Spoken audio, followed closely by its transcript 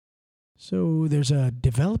So there's a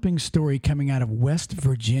developing story coming out of West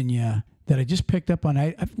Virginia that I just picked up on.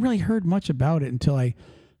 I haven't really heard much about it until I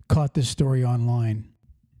caught this story online.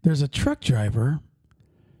 There's a truck driver.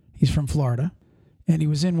 He's from Florida, and he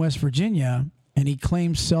was in West Virginia, and he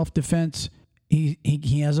claims self-defense. He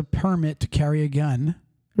has a permit to carry a gun.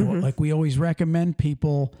 Mm-hmm. Like we always recommend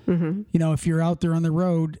people, you know, if you're out there on the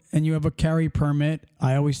road and you have a carry permit,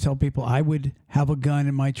 I always tell people I would have a gun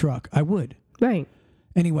in my truck. I would. Right.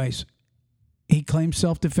 Anyways, he claimed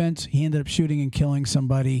self-defense. He ended up shooting and killing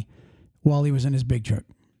somebody while he was in his big truck.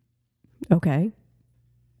 Okay.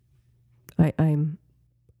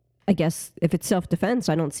 I guess if it's self-defense,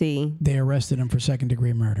 I don't see... They arrested him for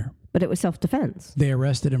second-degree murder. But it was self-defense. They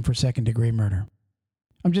arrested him for second-degree murder.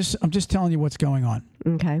 I'm just telling you what's going on.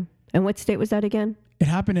 Okay. And what state was that again? It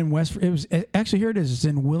happened in actually, here it is. It's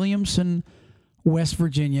in Williamson, West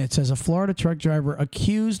Virginia. It says a Florida truck driver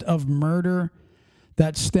accused of murder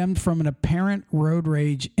that stemmed from an apparent road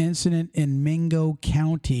rage incident in Mingo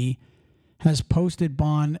County has posted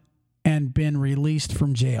bond and been released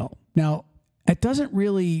from jail. Now, it doesn't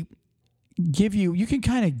really give you can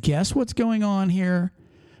kind of guess what's going on here,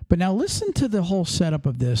 but now listen to the whole setup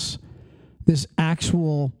of this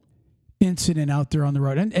actual incident out there on the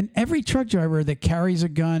road. And every truck driver that carries a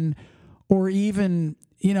gun or even,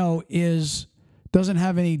 doesn't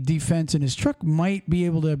have any defense in his truck might be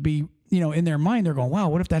able to be, in their mind, they're going, wow,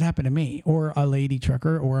 what if that happened to me or a lady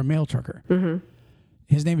trucker or a male trucker? Mm-hmm.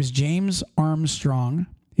 His name is James Armstrong.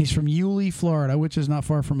 He's from Yulee, Florida, which is not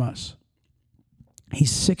far from us.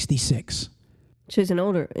 He's 66. So he's an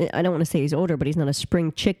older, I don't want to say he's older, but he's not a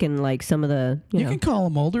spring chicken like some of the, You can call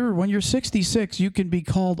him older. When you're 66, you can be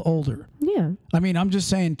called older. Yeah. I mean, I'm just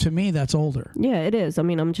saying, to me, that's older. Yeah, it is. I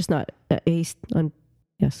mean, I'm just not, yes.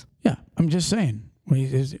 Yeah, I'm just saying.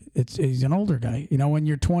 He's an older guy. When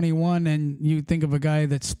you're 21 and you think of a guy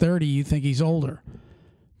that's 30, you think he's older.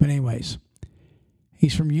 But anyways,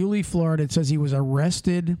 he's from Yulee, Florida. It says he was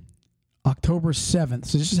arrested October 7th.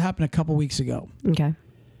 So this just happened a couple weeks ago. Okay.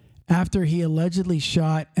 After he allegedly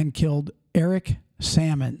shot and killed Eric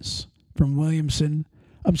Sammons from Williamson.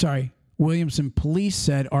 Williamson police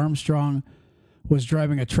said Armstrong was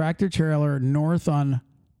driving a tractor trailer north on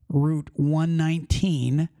Route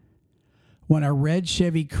 119 when a red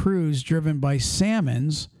Chevy Cruze driven by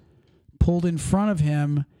Sammons pulled in front of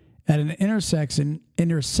him at an intersection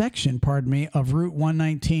of Route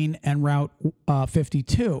 119 and Route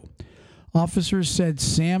 52. Officers said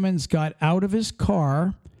Sammons got out of his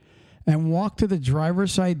car and walked to the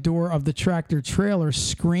driver's side door of the tractor trailer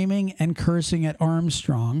screaming and cursing at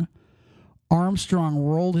Armstrong. Armstrong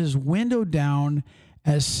rolled his window down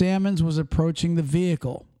as Sammons was approaching the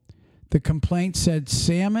vehicle. The complaint said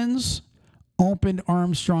Sammons opened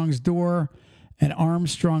Armstrong's door, and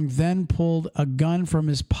Armstrong then pulled a gun from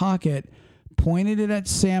his pocket, pointed it at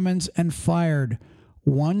Sammons, and fired.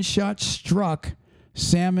 One shot struck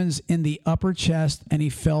Sammons in the upper chest, and he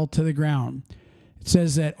fell to the ground. It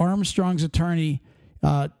says that Armstrong's attorney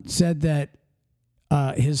said that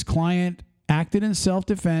his client acted in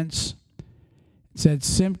self-defense. It said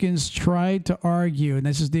Simpkins tried to argue, and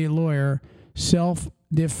this is the lawyer,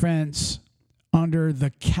 self-defense under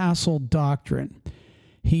the Castle Doctrine.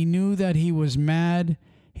 He knew that he was mad.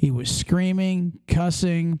 He was screaming,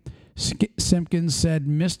 cussing. Simpkins said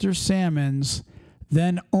Mr. Sammons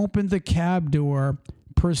then opened the cab door,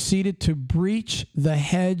 proceeded to breach the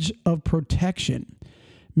hedge of protection.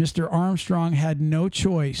 Mr. Armstrong had no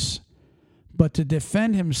choice but to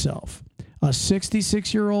defend himself. A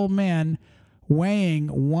 66-year-old man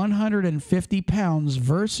weighing 150 pounds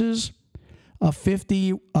versus a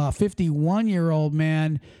 51-year-old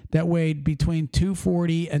man that weighed between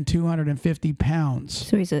 240 and 250 pounds.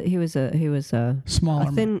 So he was a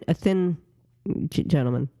smaller, a thin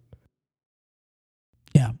gentleman.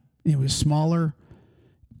 Yeah, he was smaller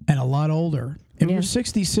and a lot older. If you're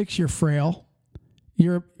 66, you're frail.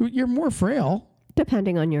 You're more frail.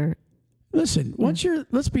 Depending on your... Listen,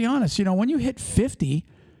 let's be honest, when you hit 50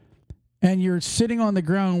 and you're sitting on the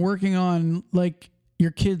ground working on like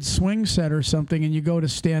your kid's swing set or something and you go to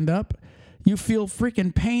stand up, you feel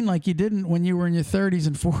freaking pain like you didn't when you were in your 30s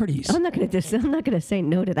and 40s. I'm not going to say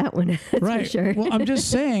no to that one. That's right. For sure. Well, I'm just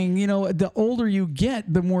saying, the older you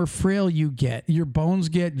get, the more frail you get. Your bones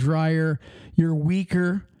get drier. You're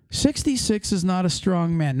weaker. 66 is not a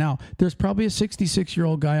strong man. Now, there's probably a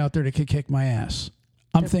 66-year-old guy out there that could kick my ass.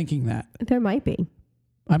 I'm thinking that. There might be.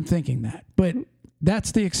 I'm thinking that. But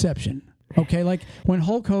that's the exception. Okay? Like when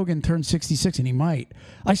Hulk Hogan turned 66, and he might,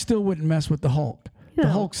 I still wouldn't mess with the Hulk. The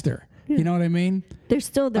Hulkster. You know what I mean? There's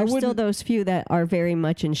still those few that are very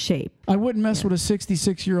much in shape. I wouldn't mess with a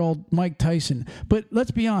 66-year-old Mike Tyson. But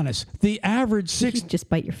let's be honest, the average You just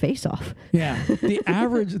bite your face off. Yeah. The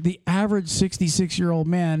average 66-year-old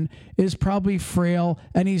man is probably frail,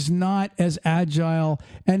 and he's not as agile.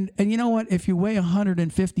 And you know what? If you weigh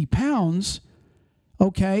 150 pounds,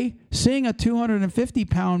 okay, seeing a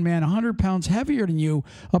 250-pound man, 100 pounds heavier than you,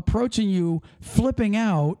 approaching you, flipping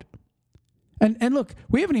out. And look,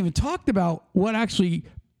 we haven't even talked about what actually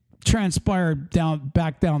transpired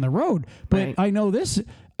back down the road. But Right. I know this.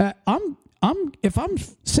 If I'm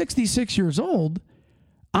 66 years old,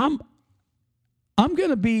 I'm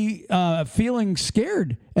gonna be feeling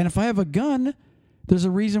scared. And if I have a gun, there's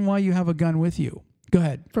a reason why you have a gun with you. Go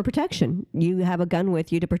ahead. For protection. You have a gun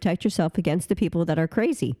with you to protect yourself against the people that are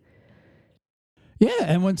crazy. Yeah,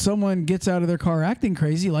 and when someone gets out of their car acting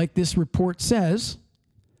crazy, like this report says,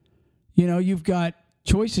 you know, you've got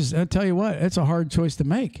choices. I'll tell you what, it's a hard choice to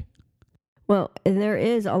make. Well, and there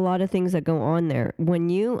is a lot of things that go on there. When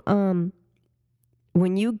you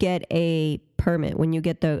get a permit, when you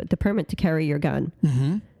get the permit to carry your gun,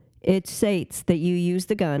 Mm-hmm. it states that you use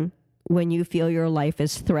the gun when you feel your life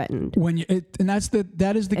is threatened. And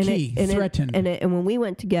that is the key. Threatened. And when we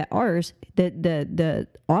went to get ours, the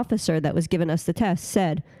officer that was giving us the test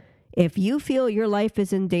said, if you feel your life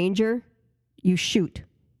is in danger, you shoot.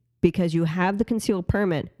 Because you have the concealed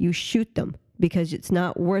permit, you shoot them because it's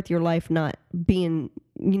not worth your life not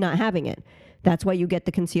having it. That's why you get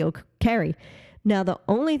the concealed carry. Now, the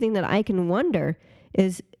only thing that I can wonder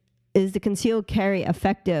is the concealed carry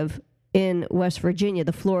effective in West Virginia,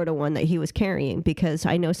 the Florida one that he was carrying? Because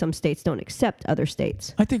I know some states don't accept other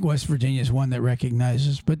states. I think West Virginia is one that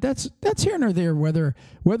recognizes, but that's here nor there.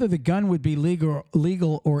 Whether the gun would be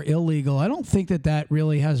legal or illegal, I don't think that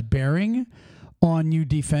really has bearing on you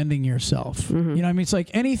defending yourself. Mm-hmm. You know, I mean, it's like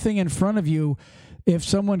anything in front of you. If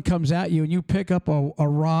someone comes at you and you pick up a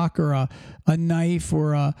rock or a knife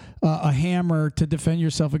or a hammer to defend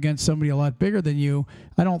yourself against somebody a lot bigger than you,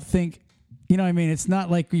 I don't think, you know what I mean? It's not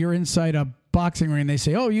like you're inside a boxing ring and they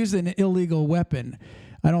say, oh, use an illegal weapon.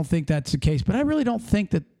 I don't think that's the case. But I really don't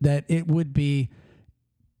think that it would be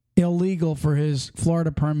illegal for his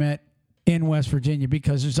Florida permit in West Virginia,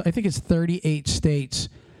 because I think it's 38 states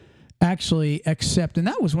actually accept, and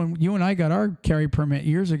that was when you and I got our carry permit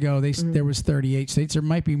years ago. There was 38 states. There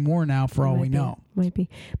might be more now for all we know. Might be.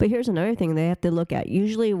 But here's another thing they have to look at.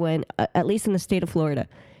 Usually when, at least in the state of Florida,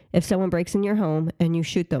 if someone breaks in your home and you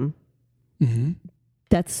shoot them, Mm-hmm.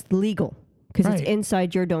 that's legal because Right. it's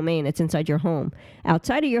inside your domain. It's inside your home.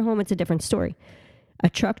 Outside of your home, it's a different story. A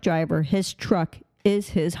truck driver, his truck is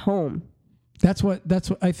his home. That's what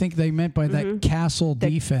I think they meant by that castle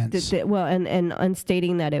defense. Well, and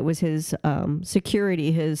stating that it was his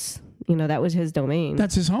security, that was his domain.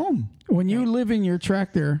 That's his home. When you live in your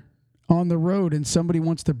tractor on the road and somebody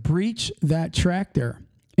wants to breach that tractor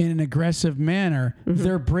in an aggressive manner,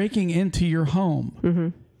 they're breaking into your home. Mm-hmm.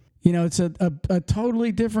 You know, it's a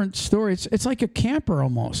totally different story. It's like a camper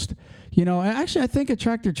almost. You know, actually, I think a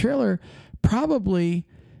tractor trailer probably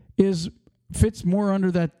fits more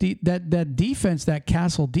under that defense, that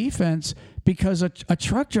castle defense, because a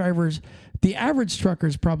truck the average trucker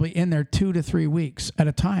is probably in there 2 to 3 weeks at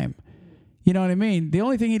a time. You know what I mean? The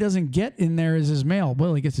only thing he doesn't get in there is his mail.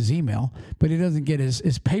 Well, he gets his email, but he doesn't get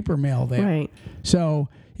his paper mail there. Right. So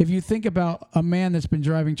if you think about a man that's been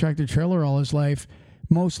driving tractor trailer all his life,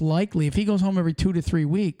 most likely, if he goes home every 2 to 3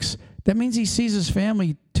 weeks, that means he sees his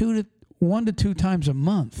family 1 to 2 times a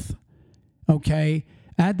month. Okay?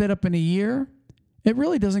 Add that up in a year, it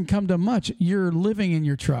really doesn't come to much. You're living in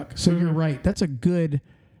your truck. So you're right. That's a good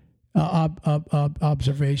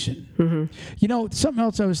observation. Mm-hmm. You know, something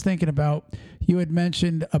else I was thinking about, you had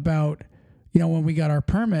mentioned about, when we got our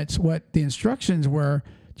permits, what the instructions were.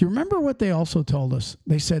 Do you remember what they also told us?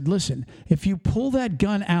 They said, listen, if you pull that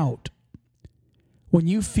gun out, when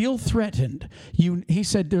you feel threatened, he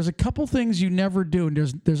said, there's a couple things you never do, and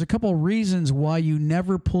there's a couple reasons why you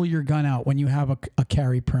never pull your gun out when you have a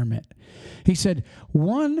carry permit. He said,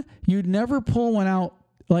 one, you'd never pull one out.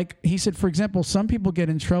 Like he said, for example, some people get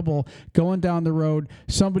in trouble going down the road.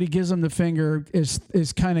 Somebody gives them the finger,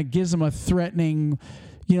 is kind of gives them a threatening,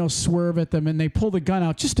 swerve at them, and they pull the gun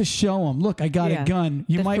out just to show them, look, I got a gun.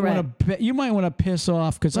 You might want to piss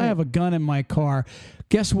off because I have a gun in my car.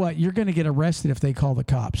 Guess what? You're going to get arrested if they call the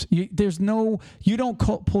cops. You don't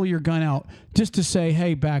pull your gun out just to say,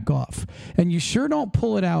 hey, back off. And you sure don't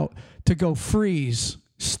pull it out to go freeze,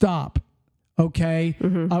 stop, okay?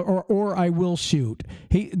 Or I will shoot.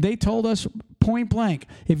 They told us point blank,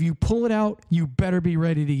 if you pull it out, you better be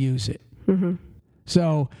ready to use it. Mm-hmm.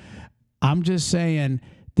 So I'm just saying,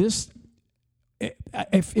 this,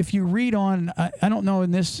 if you read on, I don't know,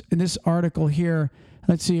 in this article here,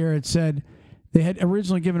 let's see here, it said they had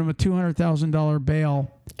originally given him a $200,000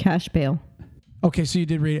 bail. Cash bail. Okay, so you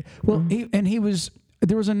did read it. Well,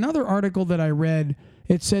 there was another article that I read.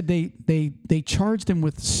 It said they charged him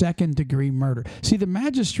with second-degree murder. See, the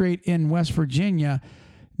magistrate in West Virginia,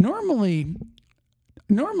 normally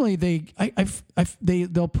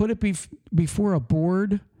they'll put it before a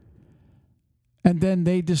board, and then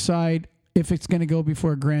they decide if it's going to go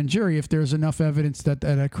before a grand jury if there's enough evidence that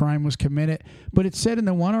a crime was committed. But it said in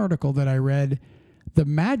the one article that I read, the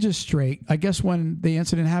magistrate, I guess when the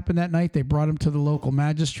incident happened that night, they brought him to the local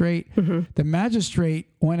magistrate. Mm-hmm. The magistrate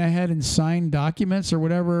went ahead and signed documents or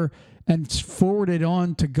whatever and forwarded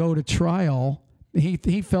on to go to trial.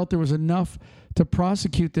 He felt there was enough to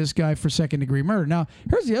prosecute this guy for second-degree murder. Now,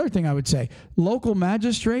 here's the other thing I would say. Local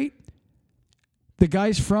magistrate, the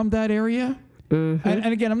guy's from that area. Mm-hmm.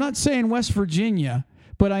 And again, I'm not saying West Virginia,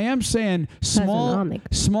 but I am saying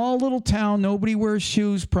small little town, nobody wears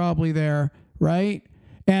shoes probably there. Right?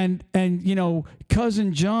 And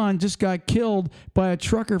cousin John just got killed by a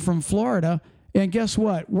trucker from Florida. And guess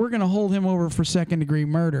what? We're going to hold him over for second-degree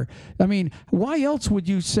murder. I mean, why else would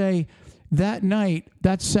you say that night,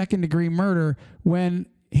 that's second-degree murder, when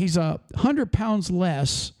he's 100 pounds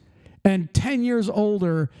less and 10 years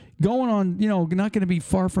older, going on, not going to be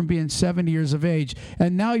far from being 70 years of age.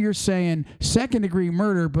 And now you're saying second-degree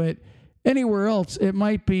murder, but anywhere else, it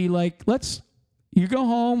might be like, you go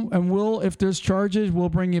home and if there's charges, we'll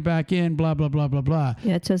bring you back in, blah, blah, blah, blah, blah.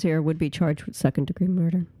 Yeah, it says here would be charged with second-degree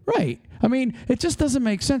murder. Right. I mean, it just doesn't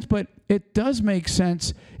make sense, but it does make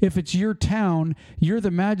sense if it's your town, you're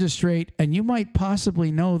the magistrate, and you might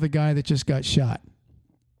possibly know the guy that just got shot.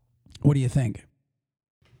 What do you think?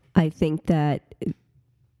 I think that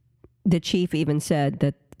the chief even said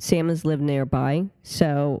that Sammons lived nearby,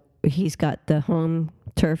 so he's got the home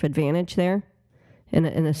turf advantage there. In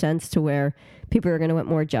a sense to where people are going to want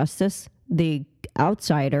more justice. The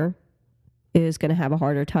outsider is going to have a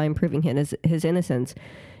harder time proving his innocence.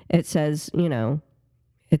 It says,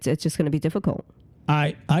 it's just going to be difficult.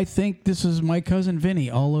 I think this is my cousin Vinny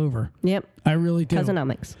all over. Yep. I really do.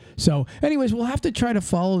 Cousinomics. So anyways, we'll have to try to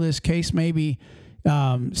follow this case maybe.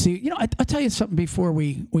 See, I'll tell you something before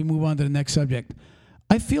we move on to the next subject.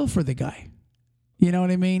 I feel for the guy. You know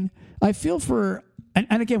what I mean? I feel for,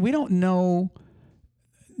 and again, we don't know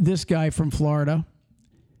this guy from Florida,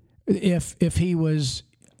 if he was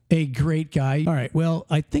a great guy. All right, well,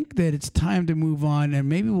 I think that it's time to move on, and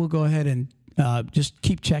maybe we'll go ahead and just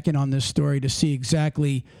keep checking on this story to see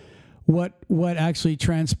exactly what actually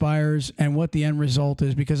transpires and what the end result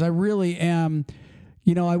is, because I really am,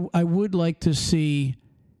 I would like to see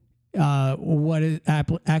what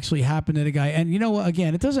actually happened to the guy. And,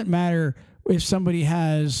 again, it doesn't matter if somebody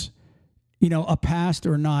has, a past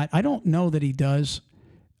or not. I don't know that he does.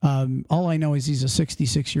 All I know is he's a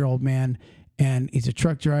 66-year-old man, and he's a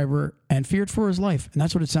truck driver and feared for his life. And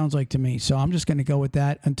that's what it sounds like to me. So I'm just going to go with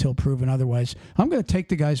that until proven otherwise. I'm going to take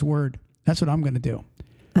the guy's word. That's what I'm going to do.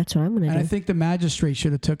 That's what I'm going to do. And I think the magistrate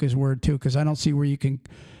should have took his word too, because I don't see where you can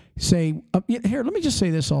say, here, let me just say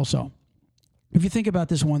this also. If you think about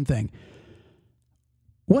this one thing,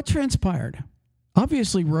 what transpired?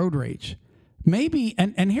 Obviously road rage. Maybe,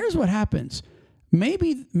 and here's what happens.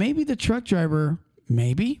 Maybe the truck driver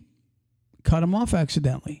cut him off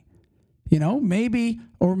accidentally. Maybe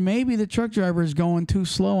the truck driver is going too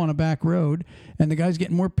slow on a back road and the guy's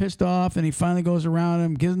getting more pissed off and he finally goes around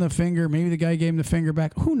him, gives him the finger. Maybe the guy gave him the finger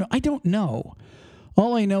back. Who knows? I don't know.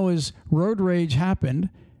 All I know is road rage happened.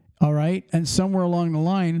 All right. And somewhere along the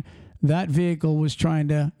line, that vehicle was trying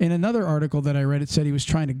to, in another article that I read, it said he was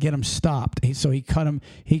trying to get him stopped. So he cut him,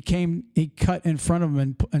 he cut in front of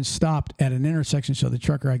him and stopped at an intersection. So the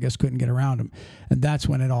trucker, I guess, couldn't get around him. And that's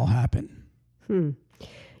when it all happened.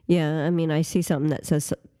 Yeah. I mean, I see something that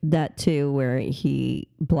says that too, where he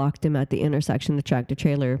blocked him at the intersection, the tractor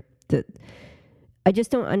trailer. I just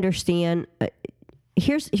don't understand.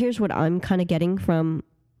 Here's what I'm kind of getting from,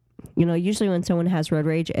 usually when someone has road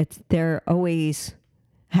rage, they're always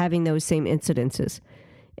having those same incidences.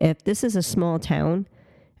 If this is a small town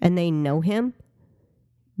and they know him,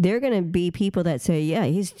 they're going to be people that say, yeah,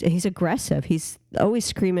 he's aggressive. He's always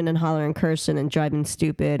screaming and hollering, cursing and driving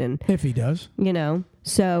stupid. And if he does,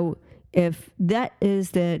 so if that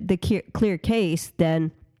is the clear case,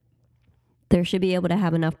 then there should be able to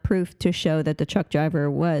have enough proof to show that the truck driver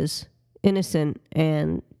was innocent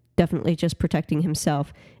and definitely just protecting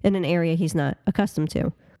himself in an area he's not accustomed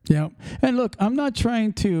to. Yeah. And look, I'm not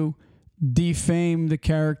trying to defame the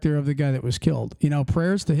character of the guy that was killed.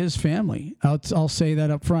 Prayers to his family. I'll say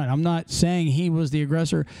that up front. I'm not saying he was the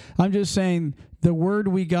aggressor. I'm just saying the word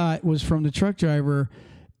we got was from the truck driver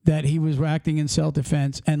that he was acting in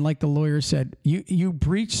self-defense. And like the lawyer said, you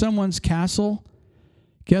breach someone's castle,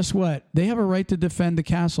 guess what? They have a right to defend the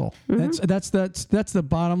castle. Mm-hmm. That's the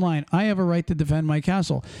bottom line. I have a right to defend my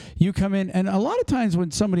castle. You come in, and a lot of times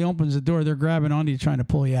when somebody opens the door, they're grabbing onto you, trying to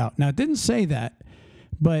pull you out. Now, it didn't say that,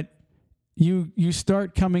 but you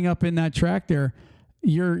start coming up in that tractor,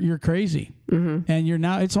 you're crazy. Mm-hmm. And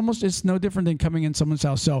it's no different than coming in someone's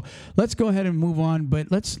house. So let's go ahead and move on,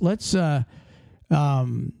 but let's try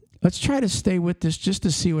to stay with this just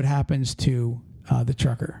to see what happens to the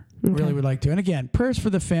trucker. Okay. Really would like to. And again, prayers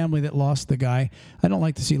for the family that lost the guy. I don't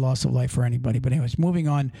like to see loss of life for anybody. But anyways, moving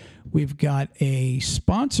on, we've got a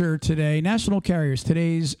sponsor today, National Carriers.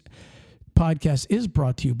 Today's podcast is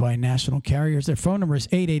brought to you by National Carriers. Their phone number is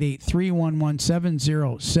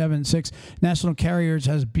 888-311-7076. National Carriers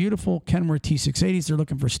has beautiful Kenworth T680s. They're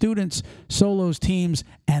looking for students, solos, teams,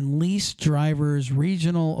 and lease drivers,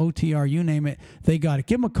 regional, OTR, you name it. They got it.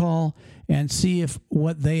 Give them a call and see if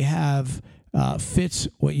what they have fits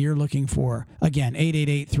what you're looking for. Again,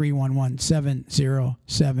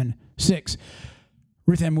 888-311-7076.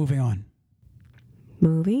 Ruth Ann, moving on.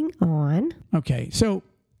 Moving on. Okay, so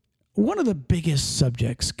one of the biggest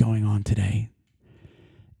subjects going on today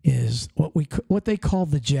is what they call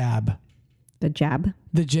the jab. The jab?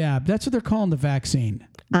 The jab. That's what they're calling the vaccine.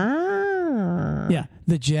 Ah. Yeah,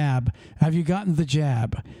 the jab. Have you gotten the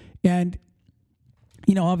jab? And,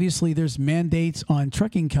 obviously there's mandates on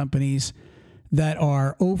trucking companies that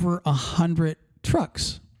are over 100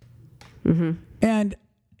 trucks. Mm-hmm. And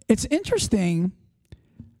it's interesting,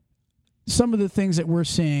 some of the things that we're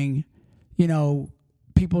seeing,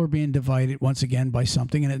 people are being divided once again by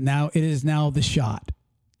something, and it is now the shot.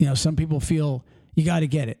 Some people feel you got to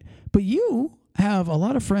get it. But you have a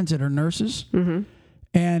lot of friends that are nurses mm-hmm.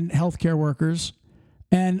 and healthcare workers,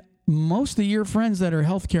 and most of your friends that are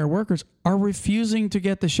healthcare workers are refusing to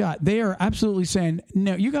get the shot. They are absolutely saying,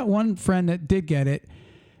 no. You got one friend that did get it,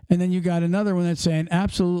 and then you got another one that's saying,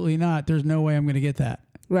 absolutely not. There's no way I'm going to get that.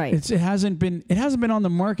 Right. It hasn't been on the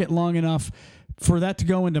market long enough for that to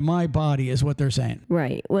go into my body, is what they're saying.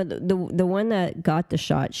 Right. Well, the one that got the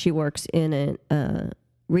shot, she works in a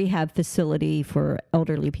rehab facility for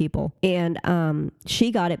elderly people, and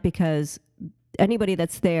she got it because anybody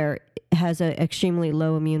that's there has an extremely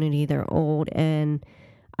low immunity. They're old, and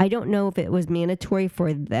I don't know if it was mandatory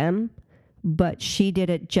for them, but she did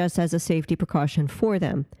it just as a safety precaution for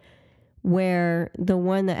them. Where the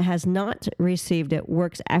one that has not received it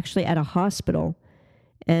works actually at a hospital,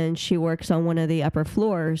 and she works on one of the upper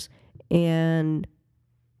floors, and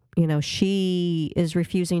she is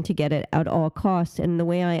refusing to get it at all costs. And the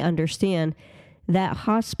way I understand, that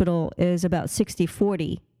hospital is about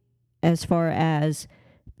 60-40 as far as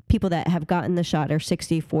people that have gotten the shot, are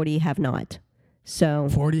 60-40 have not. So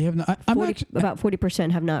 40 have not. About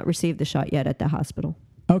 40% have not received the shot yet at the hospital.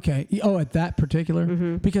 Okay. Oh, at that particular?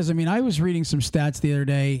 Mm-hmm. Because, I was reading some stats the other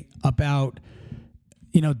day about,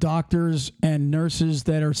 doctors and nurses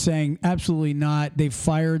that are saying absolutely not. They've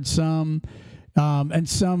fired some, and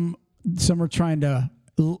some are trying to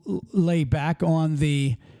lay back on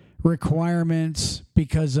the requirements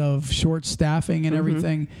because of short staffing and mm-hmm.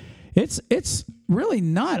 everything. It's really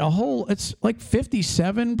not a whole. It's like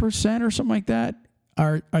 57% or something like that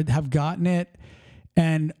have gotten it.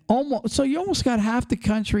 And so you almost got half the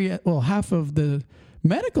country, half of the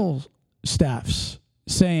medical staffs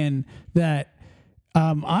saying that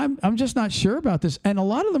I'm just not sure about this. And a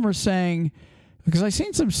lot of them are saying, because I've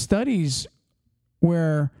seen some studies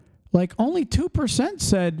where like only 2%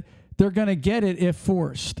 said they're going to get it if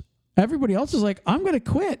forced. Everybody else is like, I'm going to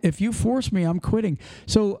quit. If you force me, I'm quitting.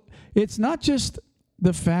 So it's not just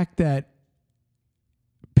the fact that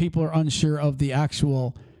people are unsure of the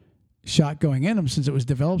actual shot going in them since it was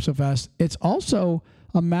developed so fast. It's also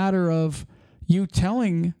a matter of you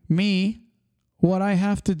telling me what I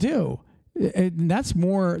have to do. And that's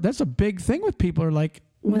a big thing with people are like,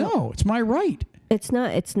 no, it's my right. It's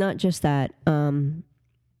not just that.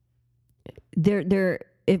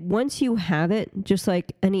 Once you have it, just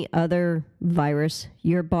like any other virus,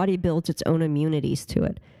 your body builds its own immunities to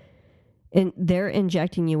it. And they're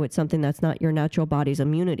injecting you with something that's not your natural body's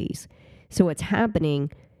immunities. So what's happening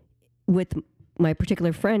with my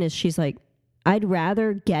particular friend is she's like, I'd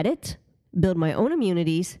rather get it, build my own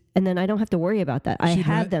immunities, and then I don't have to worry about that. I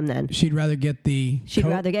have them then. She'd rather get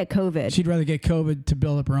rather get COVID. She'd rather get COVID to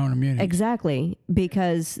build up her own immunity. Exactly,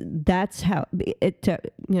 because that's how it.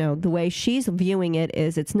 The way she's viewing it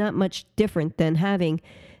is, it's not much different than having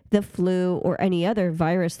the flu or any other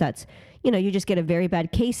virus that's, you just get a very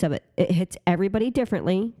bad case of it. It hits everybody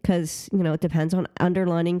differently because, it depends on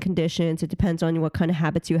underlying conditions. It depends on what kind of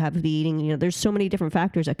habits you have of eating. There's so many different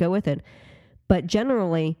factors that go with it. But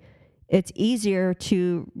generally, it's easier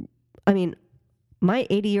my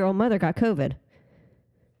 80-year-old mother got COVID.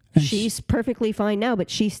 And She's perfectly fine now, but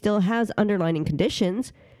she still has underlying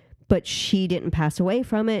conditions, but she didn't pass away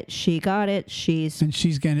from it. She got it. She is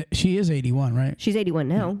 81, right? She's 81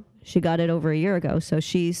 now. Yeah. She got it over a year ago. So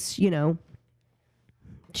she's,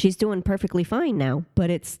 she's doing perfectly fine now,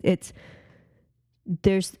 but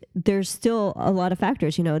there's still a lot of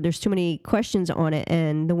factors, there's too many questions on it.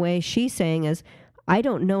 And the way she's saying is, I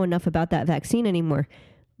don't know enough about that vaccine anymore.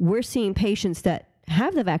 We're seeing patients that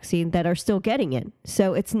have the vaccine that are still getting it.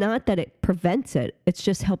 So it's not that it prevents it. It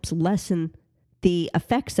just helps lessen the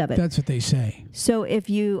effects of it. That's what they say. So if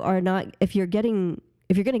you're going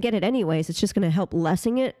to get it anyways, it's just going to help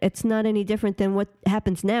lessen it. It's not any different than what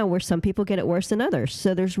happens now where some people get it worse than others.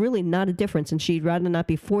 So there's really not a difference. And she'd rather not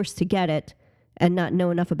be forced to get it and not know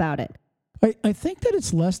enough about it. I think that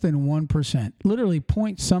it's less than 1%. Literally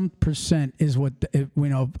 .some% is what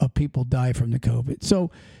of people die from the COVID. So,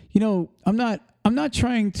 I'm not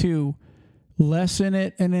trying to lessen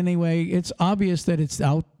it in any way. It's obvious that it's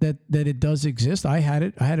out, that it does exist. I had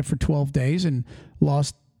it for 12 days and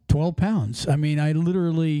lost 12 pounds. I mean, I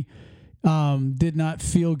literally did not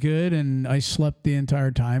feel good, and I slept the entire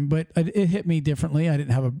time, but it hit me differently. I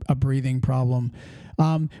didn't have a breathing problem.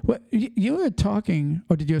 What you were talking,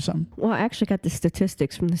 or did you have something? Well, I actually got the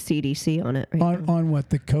statistics from the CDC on it. On what,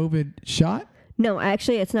 the COVID shot? No,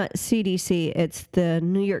 actually, it's not CDC. It's the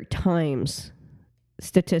New York Times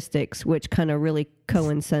statistics, which kind of really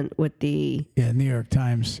coincide with the... Yeah, New York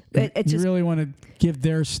Times. You really want to give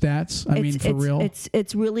their stats? For real?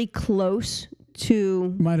 It's really close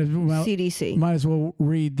to CDC. Might as well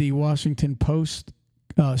read the Washington Post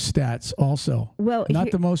stats also. Well,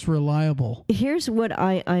 not the most reliable. Here's what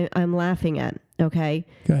I'm laughing at, okay?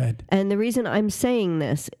 Go ahead. And the reason I'm saying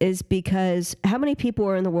this is because how many people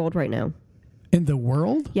are in the world right now? In the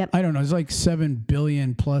world? Yep. I don't know. It's like 7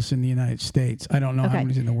 billion plus in the United States. I don't know how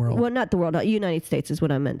many's in the world. Well, not the world. United States is what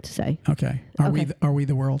I meant to say. Okay. Are we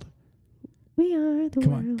the world? We are the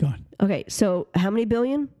world. Come on. Okay. So how many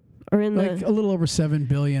billion are in a little over 7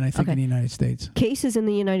 billion, I think, in the United States. Cases in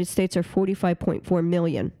the United States are 45.4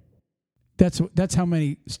 million. That's how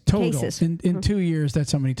many total. Cases. In 2 years,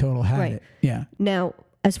 that's how many total had it. Yeah. Now,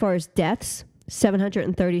 as far as deaths,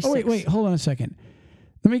 736. Oh, wait. Hold on a second.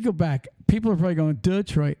 Let me go back. People are probably going,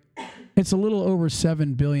 Detroit. It's a little over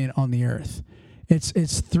 7 billion on the earth.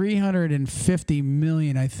 It's 350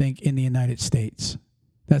 million, I think, in the United States.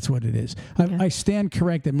 That's what it is. I stand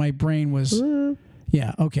corrected. My brain was...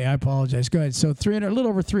 Yeah, okay, I apologize. Go ahead. So a little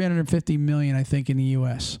over 350 million, I think, in the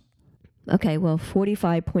U.S. Okay, well,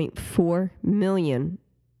 45.4 million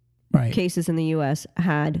cases in the U.S.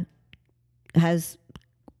 has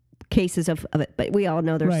cases of it, but we all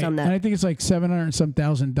know there's some that... And I think it's like 700 and some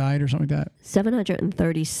thousand died or something like that.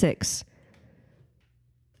 736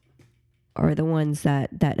 are the ones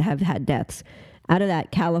that have had deaths. Out of that,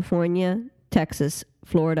 California, Texas,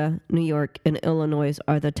 Florida, New York, and Illinois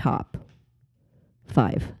are the top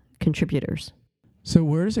 5 contributors. So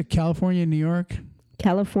where is it? California, New York?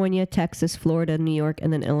 California, Texas, Florida, New York,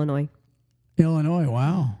 and then Illinois. Illinois,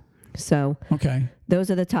 wow. So those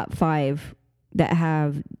are the top 5 that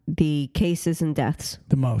have the cases and deaths.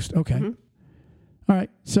 The most. Okay. Mm-hmm. All right.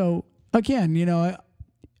 So again,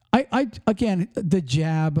 I the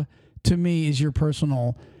jab to me is your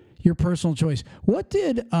personal choice. What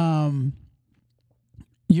did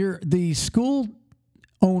the school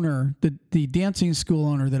owner, the dancing school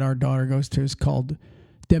owner that our daughter goes to is called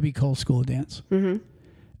Debbie Cole School of Dance. Mm-hmm.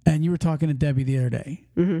 And you were talking to Debbie the other day,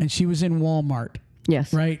 and she was in Walmart.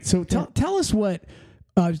 Yes. Right. So tell us what.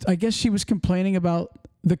 I guess she was complaining about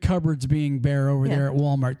the cupboards being bare over there at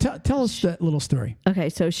Walmart. Tell us that little story. Okay,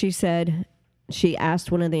 so she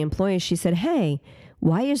asked one of the employees, she said, hey,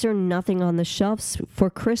 why is there nothing on the shelves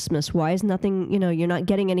for Christmas? Why is nothing, you're not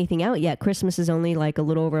getting anything out yet? Christmas is only like a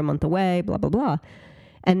little over a month away, blah, blah, blah.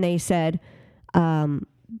 And they said,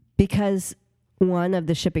 because one of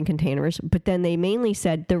the shipping containers, but then they mainly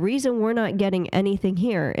said, the reason we're not getting anything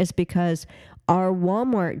here is because our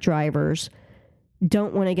Walmart drivers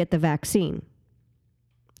don't want to get the vaccine.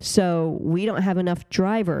 So we don't have enough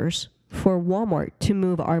drivers for Walmart to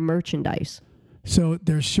move our merchandise. So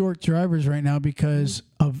they're short drivers right now because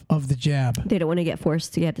of the jab. They don't want to get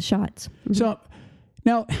forced to get the shots. Mm-hmm. So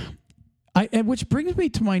now, which brings me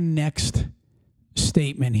to my next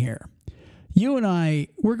statement here. You and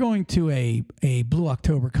we're going to a Blue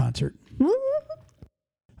October concert.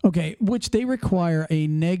 Okay, which they require a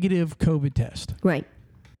negative COVID test. Right.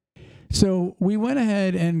 So we went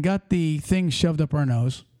ahead and got the thing shoved up our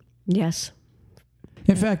nose. Yes.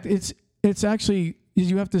 In fact, it's actually,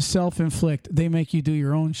 you have to self-inflict. They make you do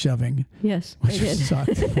your own shoving. Yes, Which they did.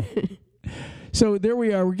 sucked. So there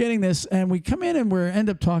we are. We're getting this, and we come in and we end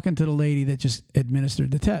up talking to the lady that just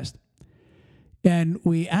administered the test. And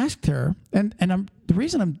we asked her, and the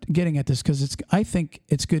reason I'm getting at this because I think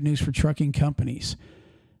it's good news for trucking companies.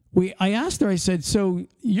 I asked her, I said, so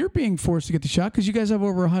you're being forced to get the shot because you guys have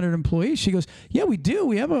over 100 employees. She goes, yeah, we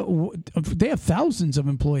do. They have thousands of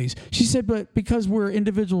employees. She said, but because we're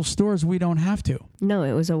individual stores, we don't have to. No,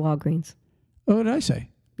 it was a Walgreens. Oh, what did I say?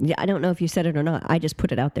 Yeah, I don't know if you said it or not. I just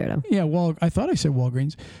put it out there, though. Yeah, I thought I said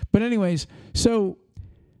Walgreens. But anyways, so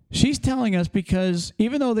she's telling us because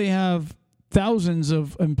even though they have thousands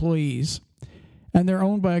of employees and they're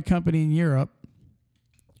owned by a company in Europe,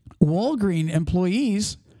 Walgreens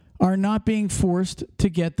employees are not being forced to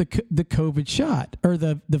get the COVID shot or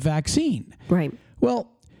the vaccine. Right.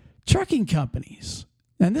 Well, trucking companies,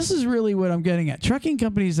 and this is really what I'm getting at, trucking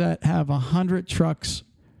companies that have 100 trucks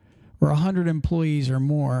or 100 employees or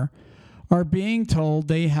more are being told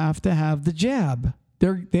they have to have the jab.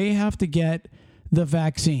 They have to get the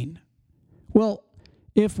vaccine. Well,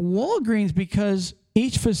 if Walgreens, because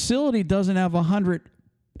each facility doesn't have 100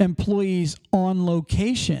 employees on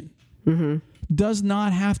location, does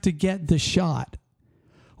not have to get the shot,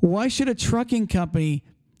 why should a trucking company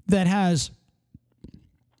that has,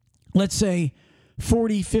 let's say,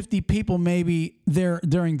 40, 50 people maybe there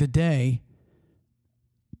during the day,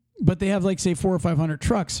 but they have, like, say, 400 or 500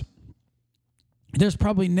 trucks, there's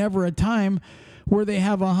probably never a time where they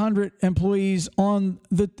have 100 employees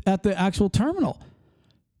at the actual terminal.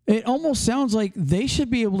 It almost sounds like they should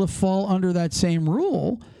be able to fall under that same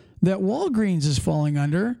rule that Walgreens is falling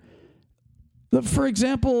under. For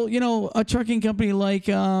example, a trucking company like,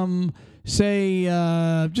 say,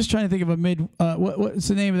 just trying to think of what's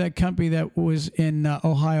the name of that company that was in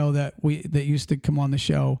Ohio that used to come on the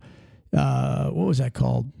show? What was that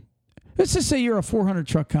called? Let's just say you're a 400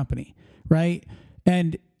 truck company, right?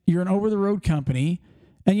 And you're an over-the-road company,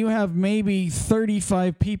 and you have maybe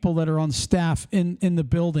 35 people that are on staff in the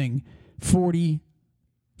building, 40,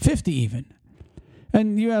 50 even.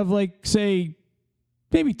 And you have, like, say,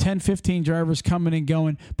 maybe 10, 15 drivers coming and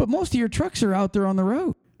going, but most of your trucks are out there on the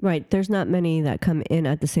road. Right. There's not many that come in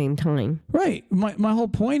at the same time. Right. My whole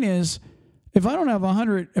point is, if I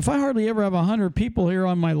hardly ever have 100 people here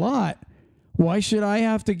on my lot, why should I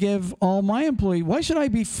have to give all my employees? Why should I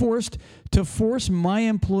be forced to force my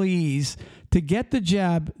employees to get the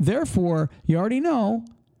jab? Therefore, you already know,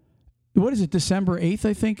 what is it, December 8th,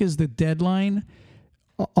 I think, is the deadline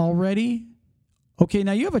already. Okay,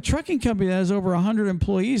 now you have a trucking company that has over 100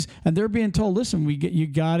 employees, and they're being told, listen, you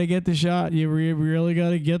got to get the shot. You really got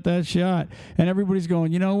to get that shot. And everybody's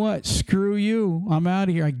going, you know what? Screw you. I'm out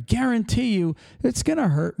of here. I guarantee you it's going to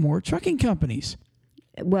hurt more trucking companies.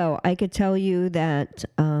 Well, I could tell you that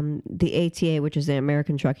the ATA, which is the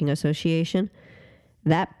American Trucking Association,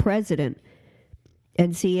 that president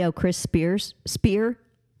and CEO Chris Spear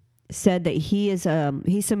said that he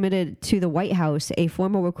submitted to the White House a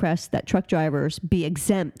formal request that truck drivers be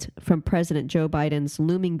exempt from President Joe Biden's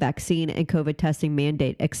looming vaccine and COVID testing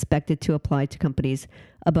mandate expected to apply to companies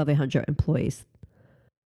above 100 employees.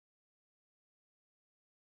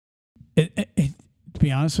 To be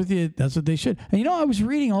honest with you, that's what they should. And I was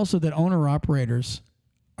reading also that owner-operators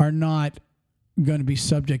are not going to be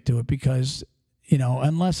subject to it because,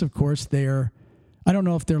 unless, of course, I don't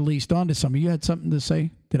know if they're leased onto somebody. You had something to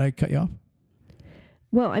say? Did I cut you off?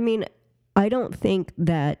 Well, I mean, I don't think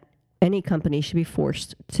that any company should be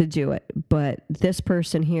forced to do it. But this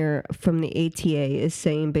person here from the ATA is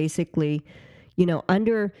saying basically,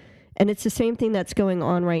 and it's the same thing that's going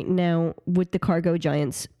on right now with the cargo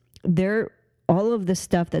giants. All of the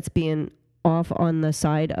stuff that's being off on the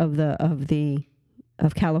side of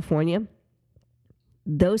California,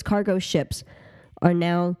 those cargo ships are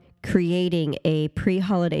now creating a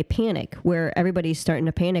pre-holiday panic where everybody's starting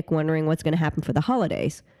to panic, wondering what's going to happen for the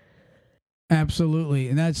holidays. Absolutely.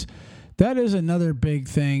 And that is another big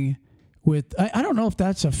thing with, I don't know if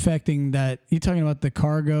that's affecting that. You're talking about the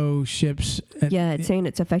cargo ships. Yeah, it's saying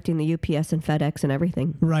it's affecting the UPS and FedEx and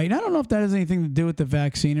everything. Right. I don't know if that has anything to do with the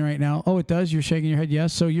vaccine right now. Oh, it does? You're shaking your head.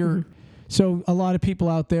 Yes. So so a lot of people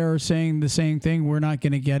out there are saying the same thing. We're not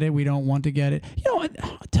going to get it. We don't want to get it. I'll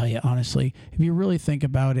tell you honestly, if you really think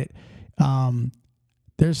about it,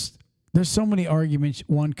 there's so many arguments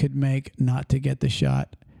one could make not to get the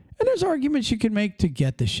shot. And there's arguments you can make to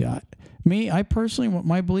get the shot. I personally, what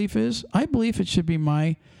my belief is, I believe it should be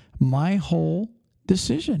my whole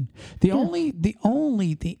decision. The only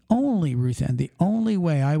Ruth Ann, the only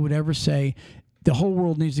way I would ever say the whole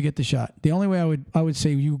world needs to get the shot. The only way I would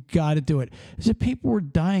say you got to do it is if people were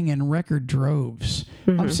dying in record droves.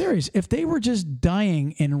 I'm serious. If they were just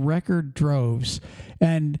dying in record droves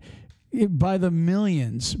and by the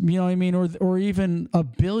millions, you know what I mean, or even a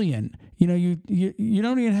billion, you know, you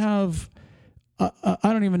don't even have.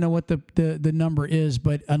 I don't even know what the number is,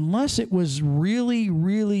 but unless it was really,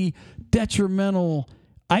 really detrimental,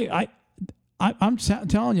 I'm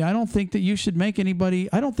telling you, I don't think that you should make anybody.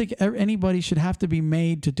 I don't think anybody should have to be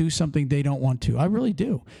made to do something they don't want to. I really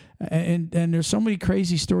do, and there's so many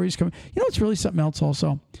crazy stories coming. You know, it's really something else.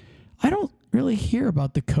 Also, I don't really hear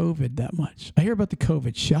about the COVID that much. I hear about the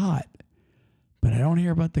COVID shot, but I don't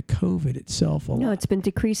hear about the COVID itself a lot. No, it's been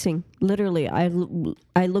decreasing. Literally, I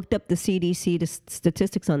looked up the CDC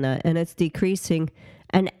statistics on that, and it's decreasing.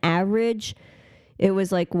 An average, it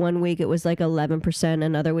was like 1 week, it was like 11%.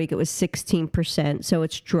 Another week, it was 16%. So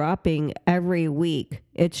it's dropping every week.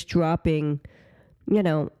 It's dropping, you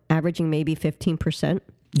know, averaging maybe 15%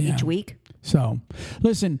 each week. So,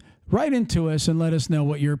 listen. Write into us and let us know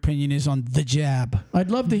what your opinion is on the jab. I'd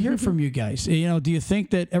love to hear from you guys. You know, do you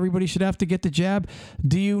think that everybody should have to get the jab?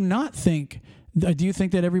 Do you think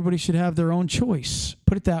that everybody should have their own choice?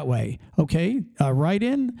 Put it that way. Okay. Write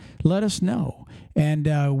in, let us know. And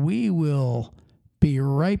we will be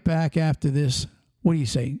right back after this. What do you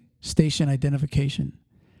say? Station identification.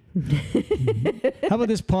 How about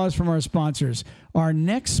this pause from our sponsors? Our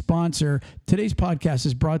next sponsor, today's podcast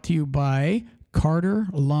is brought to you by Carter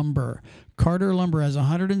Lumber. Carter Lumber has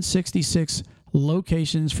 166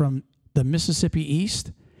 locations from the Mississippi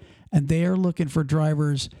East, and they are looking for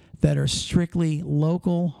drivers that are strictly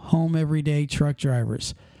local, home everyday truck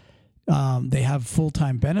drivers. They have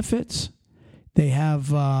full-time benefits. They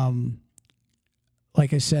have,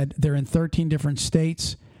 like I said, they're in 13 different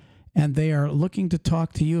states, and they are looking to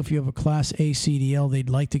talk to you. If you have a Class A CDL, they'd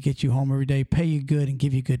like to get you home every day, pay you good, and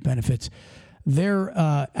give you good benefits. Their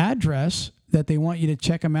address that they want you to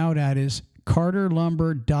check them out at is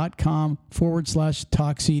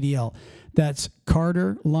carterlumber.com/talkcdl. That's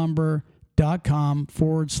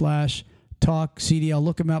carterlumber.com/talkcdl.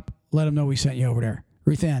 Look them up. Let them know we sent you over there.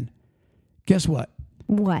 Ruth Ann, guess what?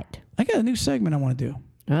 What? I got a new segment I want to do.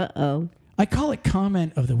 Uh-oh. I call it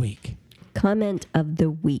Comment of the Week. Comment of the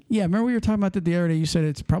week. Yeah, remember we were talking about that the other day? You said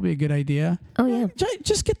it's probably a good idea. Oh, yeah.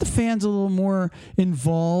 Just get the fans a little more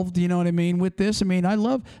involved, you know what I mean, with this. I mean,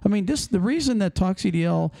 the reason that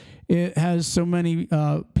TalkCDL it has so many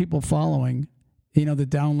people following, you know, the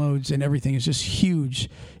downloads and everything is just huge,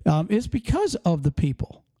 is because of the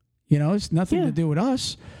people. You know, it's nothing to do with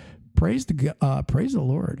us. Praise the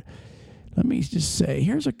Lord. Let me just say,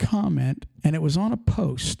 here's a comment, and it was on a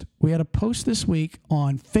post. We had a post this week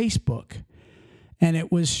on Facebook, and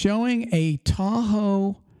it was showing a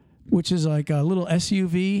Tahoe, which is like a little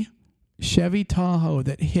SUV, Chevy Tahoe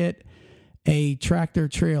that hit a tractor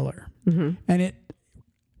trailer. Mm-hmm. And it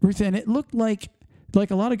looked like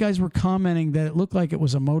a lot of guys were commenting that it looked like it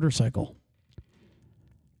was a motorcycle.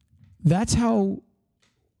 That's how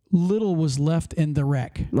little was left in the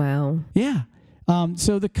wreck. Wow. Yeah.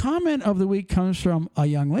 So the comment of the week comes from a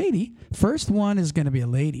young lady. First one is going to be a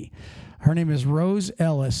lady. Her name is Rose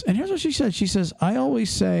Ellis. And here's what she said. She says, I always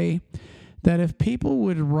say that if people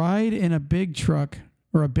would ride in a big truck,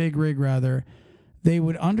 or a big rig rather, they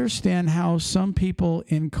would understand how some people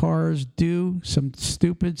in cars do some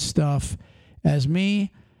stupid stuff. As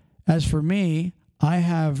for me, I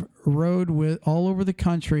have rode with all over the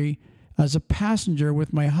country as a passenger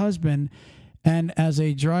with my husband. And as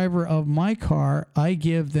a driver of my car, I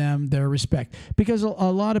give them their respect. Because a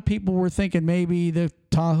lot of people were thinking maybe the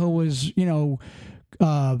Tahoe was, you know,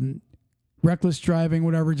 reckless driving,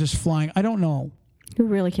 whatever, just flying. I don't know. You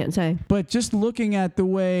really can't say. But just looking at the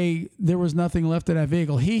way there was nothing left of that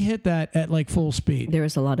vehicle, he hit that at like full speed. There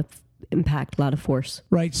was a lot of impact, a lot of force.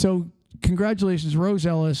 Right. So congratulations, Rose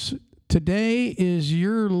Ellis. Today is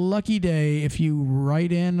your lucky day if you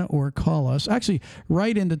write in or call us. Actually,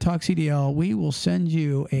 write into TalkCDL. We will send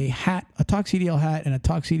you a hat, a TalkCDL hat, and a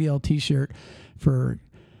TalkCDL t-shirt for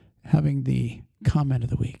having the comment of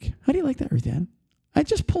the week. How do you like that, Ruth Ann? I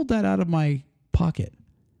just pulled that out of my pocket.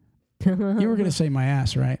 You were going to say my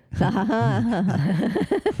ass, right?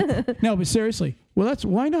 No, but seriously. Well,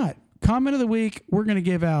 why not? Comment of the week. We're going to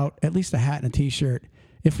give out at least a hat and a t-shirt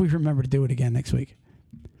if we remember to do it again next week.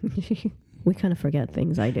 We kind of forget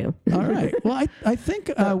things. I do. All right. Well, I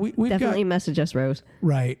think we've definitely message us, Rose.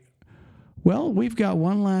 Right. Well, we've got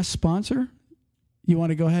one last sponsor. You want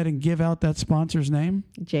to go ahead and give out that sponsor's name?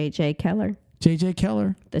 JJ Keller. J.J.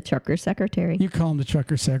 Keller. The trucker secretary. You call him the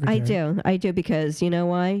trucker secretary. I do, because you know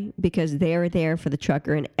why? Because they're there for the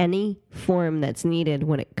trucker in any form that's needed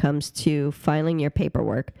when it comes to filing your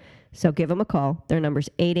paperwork. So give them a call. Their number's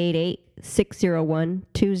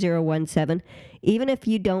 888-601-2017. Even if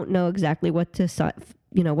you don't know exactly what to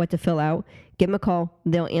fill out, give them a call.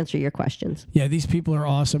 They'll answer your questions. Yeah, these people are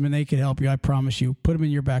awesome, and they can help you. I promise you. Put them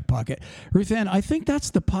in your back pocket. Ruth Ann, I think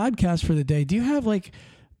that's the podcast for the day. Do you have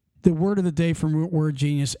the word of the day from Word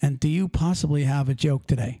Genius, and do you possibly have a joke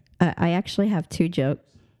today? I actually have 2 jokes.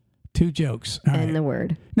 2 jokes. All right. And the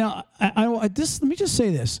word. Now, let me just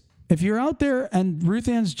say this. If you're out there and Ruth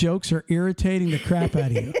Ann's jokes are irritating the crap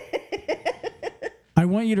out of you, I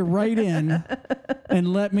want you to write in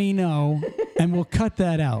and let me know, and we'll cut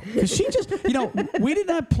that out. Because she just, we did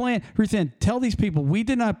not plan. Ruth Ann, tell these people, we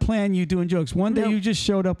did not plan you doing jokes. One day you just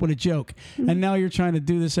showed up with a joke, and now you're trying to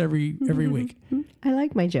do this every week. I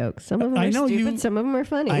like my jokes. Some of them are stupid, some of them are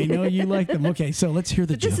funny. I know you like them. Okay, so let's hear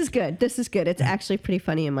the joke. This is good. This is good. It's actually pretty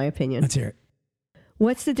funny in my opinion. Let's hear it.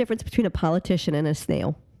 What's the difference between a politician and a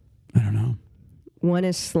snail? I don't know. One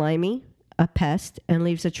is slimy, a pest, and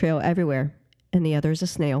leaves a trail everywhere. And the other is a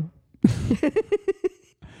snail.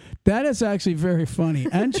 That is actually very funny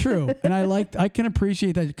and true. And I can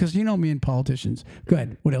appreciate that because you know me and politicians. Go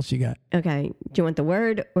ahead. What else you got? Okay. Do you want the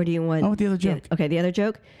word or do you want... Oh, the other joke. Okay, the other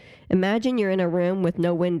joke. Imagine you're in a room with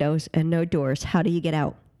no windows and no doors. How do you get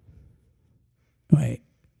out? Wait.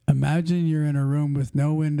 Imagine you're in a room with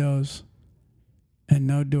no windows and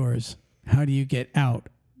no doors. How do you get out?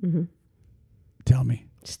 Mm-hmm. Tell me.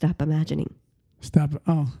 Stop imagining. Stop.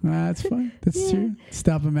 Oh, that's fine. That's true.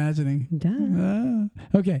 Stop imagining. Duh.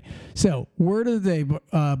 Okay. So, word of the day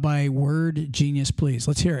by Word Genius, please.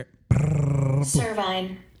 Let's hear it.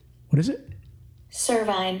 Cervine. What is it?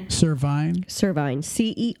 Cervine. Cervine. Cervine.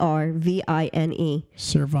 Cervine.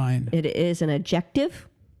 Cervine. It is an adjective.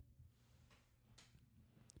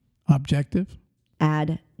 Objective.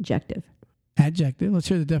 Adjective. Adjective. Let's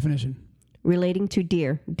hear the definition. Relating to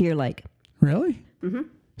deer. Deer-like. Really? Mm-hmm.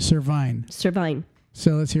 Cervine. Cervine.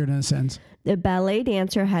 So let's hear it in a sentence. The ballet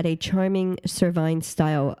dancer had a charming Cervine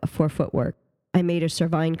style for footwork. I made a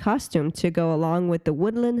Cervine costume to go along with the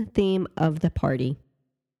woodland theme of the party.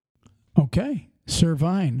 Okay.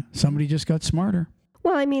 Cervine. Somebody just got smarter.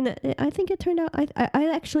 Well, I mean, I think it turned out, I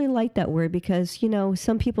actually like that word because,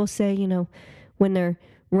 some people say, when they're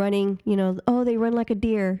running, oh, they run like a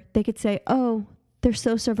deer. They could say, oh, they're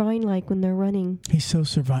so Cervine-like when they're running. He's so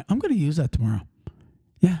Cervine. I'm going to use that tomorrow.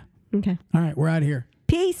 Yeah. Okay. All right. We're out of here.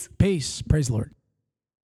 Peace. Peace. Praise the Lord.